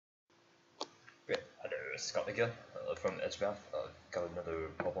Scott again from EdgeMath. Got another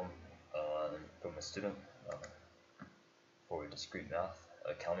problem from a student for a discrete math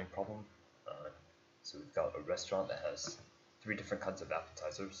accounting problem. So we've got a restaurant that has 3 different kinds of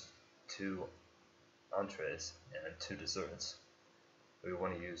appetizers, 2 entrees, and 2 desserts. We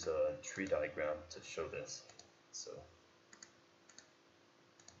want to use a tree diagram to show this. So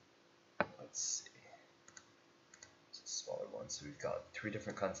let's see. It's a smaller one. So we've got 3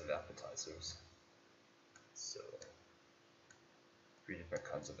 different kinds of appetizers. So 3 different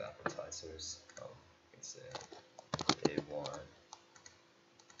kinds of appetizers. We can say A1,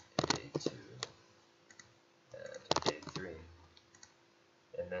 A2, and A3.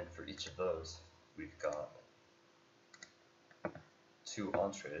 And then for each of those, we've got 2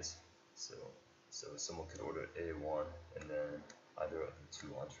 entrees. So someone could order A1 and then either of the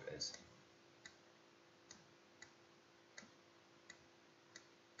 2 entrees.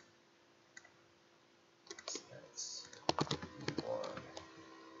 So that's A1,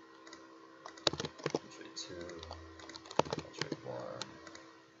 entree 2, entree 1,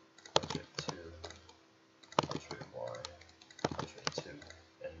 entree 2, entree 1, entree 2,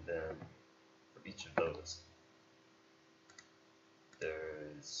 and then for each of those,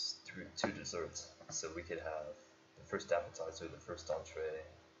 there's 2 desserts. So we could have the first appetizer, the first entree,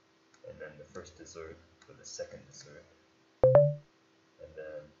 and then the first dessert for the second dessert, and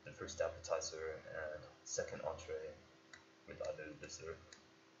then the first appetizer and second entree with either dessert,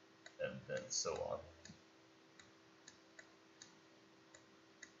 and then so on.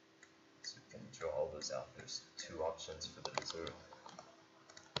 So we can draw all those out. There's 2 options for the dessert.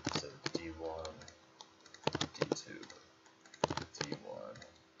 So D1, D2, D1,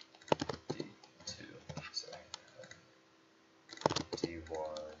 D2, sorry,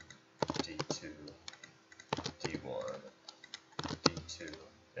 D1, D2, D1, D2,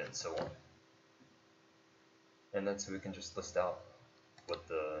 and so on. And then so we can just list out what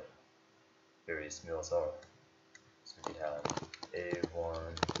the various meals are. So we could have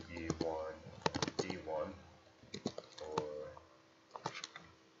A1, E1, D1, or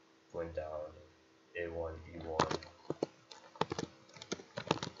going down A1, E1,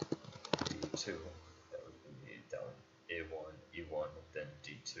 D2. That would be down A1, E1, then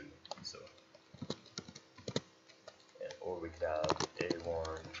D2. So, or we could have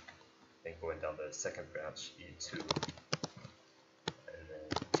A1, then going down the second branch, E2, and then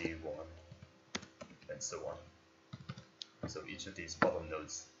D1, and so on. So each of these bottom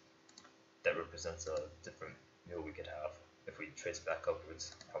nodes, that represents a different meal we could have if we trace back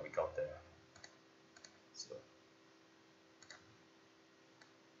upwards how we got there. So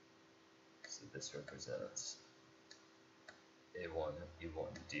this represents A1,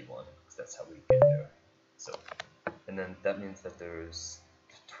 E1, D1, because that's how we get there. So, and then that means that there's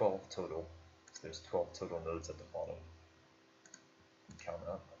 12 total. So there's 12 total nodes at the bottom. Count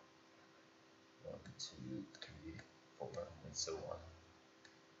up. 1, 2, 3, 4, and so on.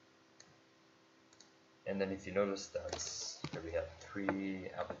 And then if you notice that here we have 3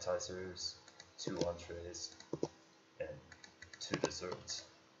 appetizers, 2 entrees, and 2 desserts.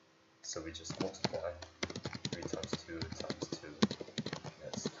 So we just multiply 3 times 2 times 2.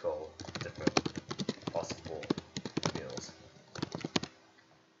 That's 12 different possible meals.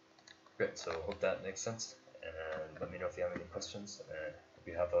 Great, so I hope that makes sense. And let me know if you have any questions. And hope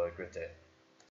you have a great day.